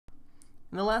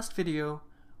In the last video,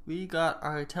 we got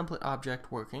our template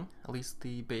object working, at least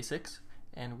the basics,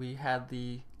 and we had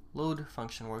the load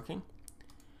function working.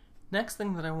 Next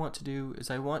thing that I want to do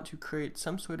is I want to create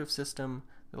some sort of system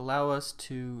that allow us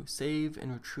to save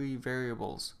and retrieve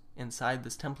variables inside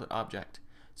this template object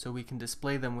so we can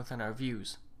display them within our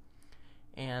views.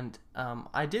 And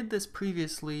I did this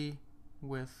previously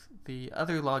with the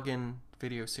other login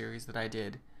video series that I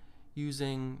did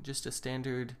using just a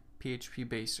standard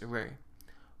PHP-based array.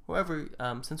 However,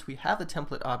 since we have a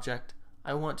template object,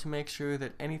 I want to make sure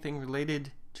that anything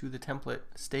related to the template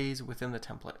stays within the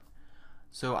template.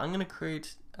 So I'm going to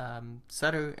create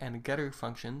setter and getter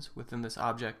functions within this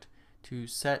object to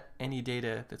set any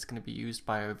data that's going to be used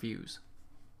by our views.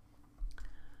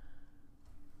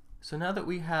 So now that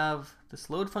we have this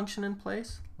load function in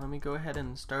place, let me go ahead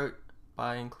and start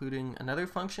by including another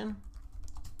function.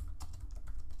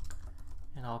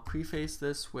 And I'll preface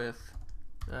this with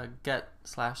a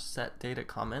get/set data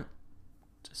comment,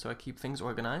 just so I keep things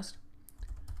organized.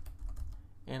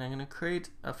 And I'm going to create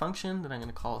a function that I'm going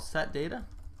to call set data.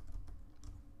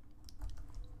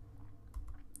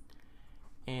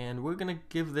 And we're going to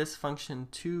give this function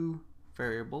two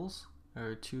variables,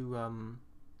 or two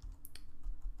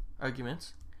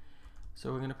arguments.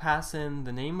 So we're going to pass in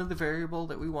the name of the variable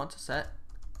that we want to set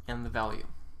and the value.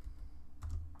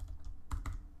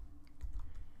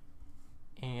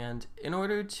 And in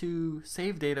order to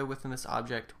save data within this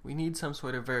object, we need some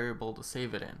sort of variable to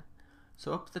save it in.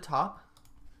 So up at the top,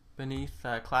 beneath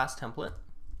class template,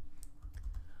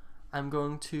 I'm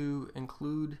going to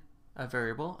include a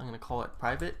variable. I'm going to call it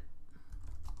private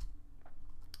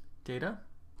data,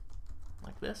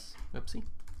 like this. Oopsie.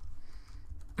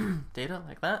 Data,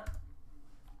 like that.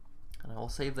 And I will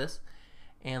save this.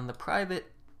 And the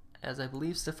private, as I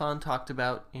believe Stefan talked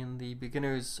about in the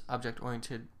beginner's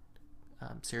object-oriented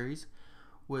series,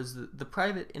 was the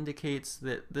private indicates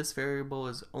that this variable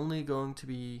is only going to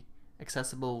be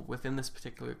accessible within this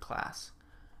particular class.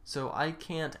 So I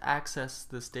can't access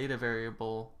this data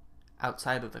variable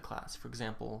outside of the class, for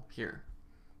example, here.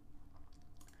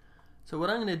 So what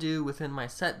I'm going to do within my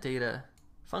set data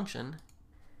function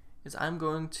is I'm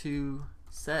going to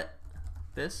set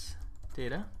this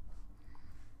data,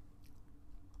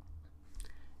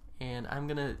 and I'm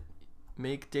going to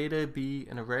make data be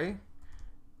an array.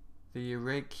 The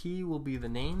array key will be the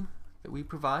name that we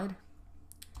provide,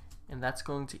 and that's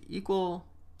going to equal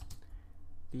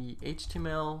the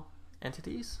HTML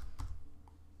entities.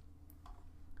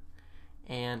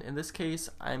 And in this case,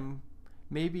 I'm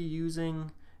maybe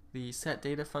using the set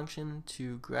data function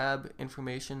to grab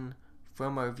information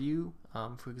from our view,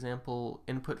 for example,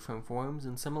 input from forms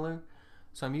and similar.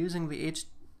 So I'm using the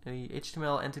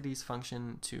HTML entities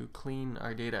function to clean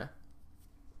our data.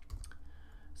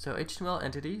 So HTML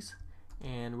entities,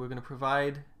 and we're going to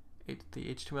provide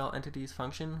the HTML entities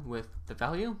function with the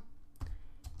value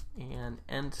and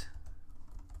ent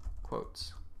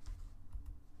quotes,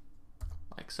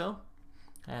 like so.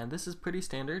 And this is pretty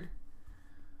standard.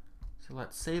 So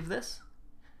let's save this.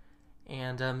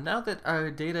 And now that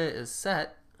our data is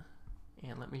set,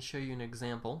 and let me show you an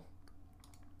example.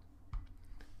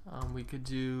 We could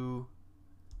do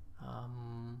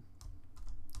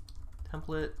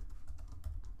template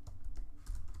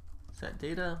set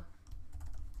data,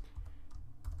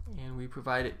 and we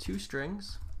provide it two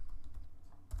strings.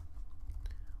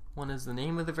 One is the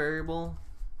name of the variable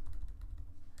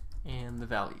and the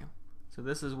value. So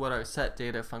this is what our set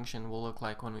data function will look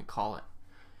like when we call it.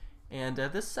 And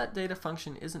this set data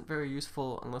function isn't very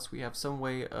useful unless we have some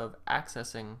way of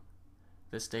accessing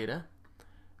this data.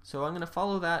 So I'm going to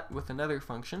follow that with another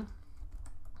function,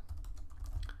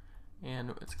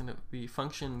 and it's going to be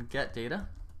function getData.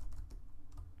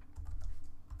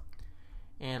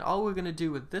 And all we're going to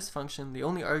do with this function, the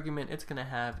only argument it's going to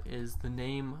have is the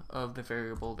name of the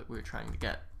variable that we're trying to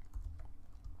get.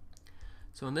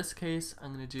 So in this case,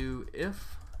 I'm going to do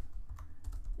if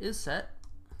isSet.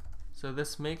 So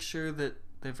this makes sure that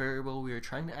the variable we are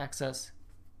trying to access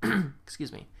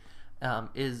excuse me,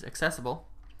 is accessible.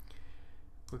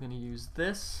 We're going to use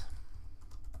this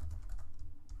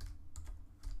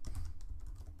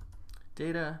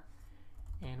data,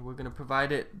 and we're going to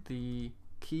provide it the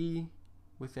key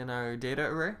within our data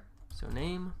array, so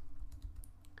name.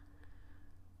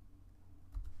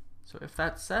 So if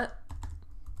that's set,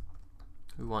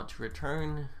 we want to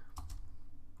return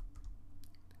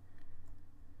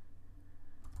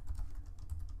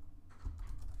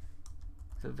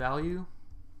the value.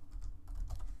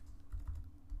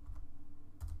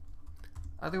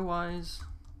 Otherwise,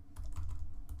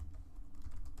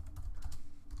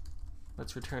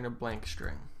 let's return a blank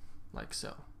string, like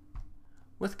so.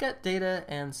 With getData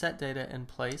and setData in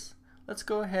place, let's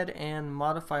go ahead and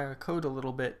modify our code a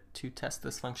little bit to test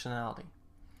this functionality.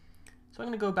 So I'm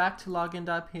going to go back to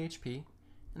login.php,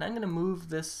 and I'm going to move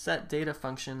this setData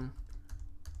function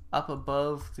up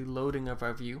above the loading of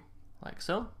our view, like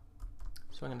so.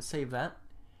 So I'm going to save that.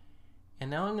 And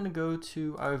now I'm going to go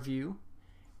to our view,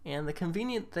 and the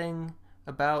convenient thing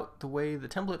about the way the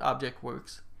template object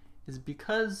works is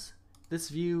because this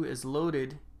view is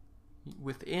loaded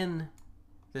within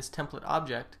this template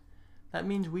object, that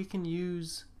means we can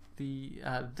use the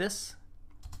let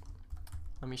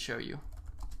me show you.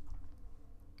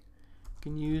 We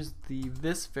can use the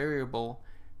this variable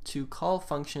to call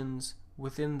functions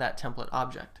within that template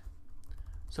object.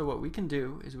 So what we can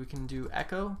do is we can do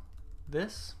echo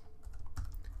this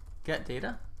get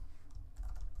data,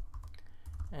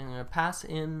 and I'm going to pass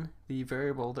in the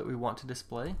variable that we want to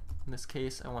display. In this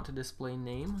case, I want to display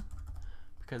name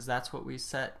because that's what we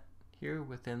set here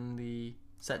within the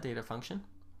setData function.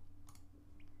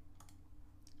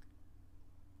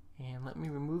 And let me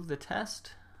remove the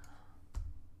test,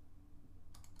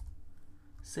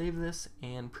 save this,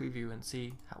 and preview and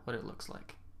see what it looks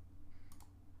like.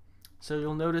 So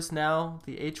you'll notice now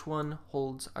the h1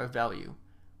 holds our value,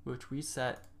 which we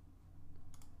set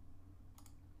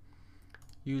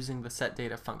using the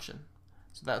setData function.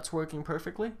 So that's working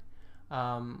perfectly.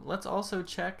 Let's also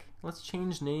check, let's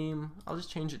change name. I'll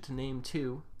just change it to name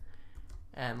 2,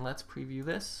 and let's preview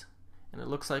this, and it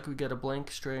looks like we get a blank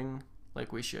string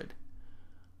like we should.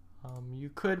 You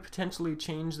could potentially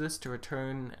change this to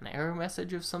return an error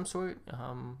message of some sort,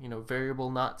 you know, variable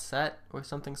not set or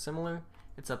something similar.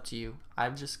 It's up to you.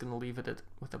 I'm just going to leave it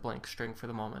with a blank string for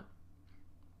the moment.